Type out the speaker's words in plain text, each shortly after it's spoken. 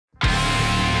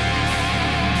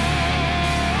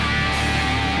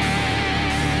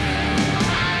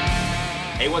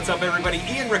Hey, what's up, everybody?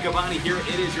 Ian Riccaboni here.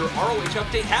 It is your ROH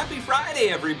update. Happy Friday,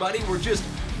 everybody. We're just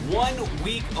 1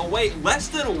 week away, less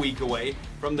than a week away,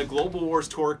 from the Global Wars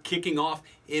Tour kicking off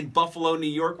in Buffalo, New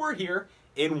York. We're here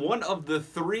in one of the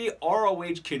 3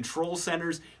 ROH control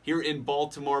centers here in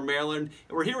Baltimore, Maryland.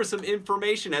 And we're here with some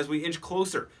information as we inch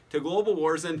closer to Global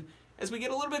Wars and as we get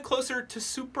a little bit closer to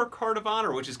Super Card of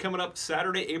Honor, which is coming up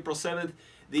Saturday, April 7th,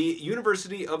 the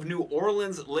University of New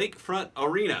Orleans Lakefront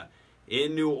Arena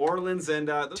in New Orleans. And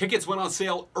the tickets went on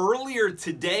sale earlier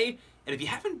today. And if you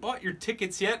haven't bought your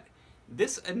tickets yet,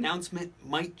 this announcement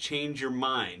might change your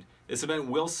mind. This event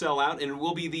will sell out, and it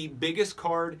will be the biggest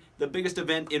card, the biggest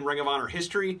event in Ring of Honor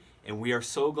history. And we are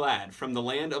so glad, from the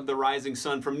land of the rising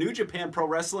sun, from New Japan Pro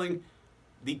Wrestling,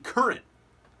 the current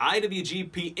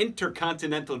IWGP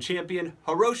Intercontinental Champion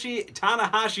Hiroshi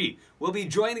Tanahashi will be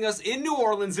joining us in New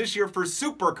Orleans this year for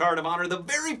Super Card of Honor, the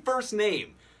very first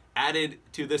name added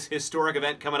to this historic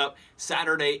event coming up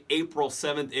Saturday, April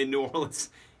 7th in New Orleans.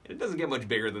 And it doesn't get much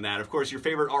bigger than that. Of course, your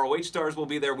favorite ROH stars will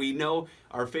be there. We know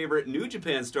our favorite New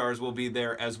Japan stars will be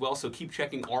there as well. So keep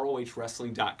checking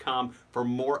ROHWrestling.com for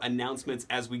more announcements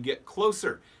as we get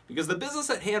closer. Because the business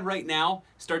at hand right now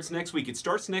starts next week. It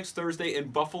starts next Thursday in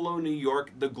Buffalo, New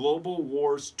York, the Global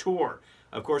Wars Tour.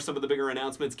 Of course, some of the bigger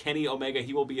announcements, Kenny Omega,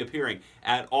 he will be appearing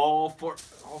at all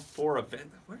four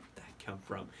events. Where did that come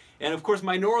from? And of course,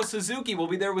 Minoru Suzuki will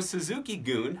be there with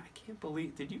Suzuki-gun. I can't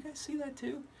believe, did you guys see that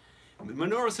too?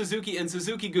 Minoru Suzuki and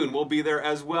Suzuki-gun will be there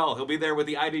as well. He'll be there with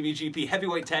the IWGP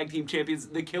Heavyweight Tag Team Champions,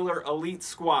 the Killer Elite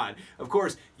Squad. Of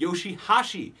course,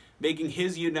 Yoshihashi making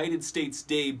his United States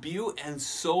debut, and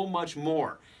so much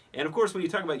more. And of course, when you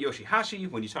talk about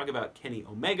Yoshihashi, when you talk about Kenny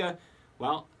Omega,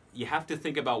 well, you have to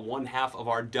think about one half of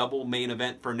our double main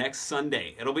event for next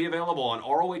Sunday. It'll be available on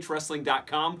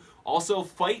ROHWrestling.com, also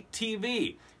Fight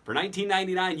TV. For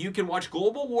 $19.99, you can watch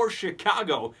Global Wars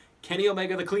Chicago. Kenny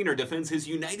Omega the Cleaner defends his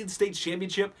United States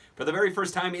Championship for the very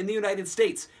first time in the United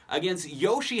States against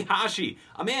Yoshihashi,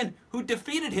 a man who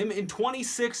defeated him in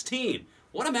 2016.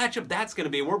 What a matchup that's going to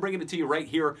be, and we're bringing it to you right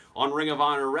here on Ring of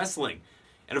Honor Wrestling.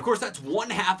 And of course, that's one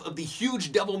half of the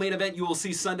huge double main event you will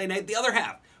see Sunday night. The other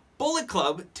half, Bullet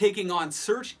Club taking on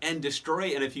Search and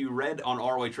Destroy. And if you read on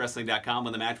ROHWrestling.com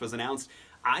when the match was announced,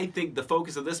 I think the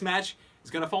focus of this match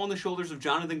is going to fall on the shoulders of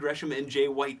Jonathan Gresham and Jay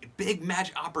White. Big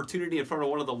match opportunity in front of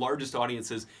one of the largest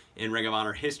audiences in Ring of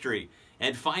Honor history.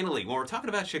 And finally, when we're talking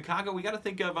about Chicago, we got to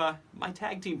think of my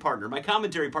tag team partner, my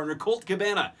commentary partner, Colt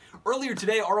Cabana. Earlier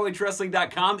today,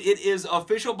 ROHWrestling.com, it is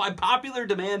official by popular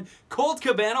demand. Colt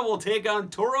Cabana will take on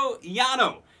Toru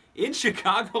Yano in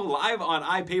Chicago, live on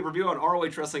iPay-per-view on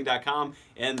ROHWrestling.com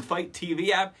and Fight TV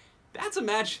app. That's a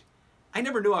match I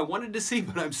never knew I wanted to see,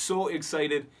 but I'm so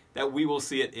excited that we will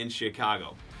see it in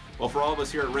Chicago. Well, for all of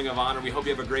us here at Ring of Honor, we hope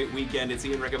you have a great weekend. It's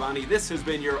Ian Riccaboni. This has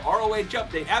been your ROH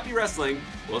Update. Happy wrestling.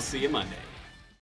 We'll see you Monday.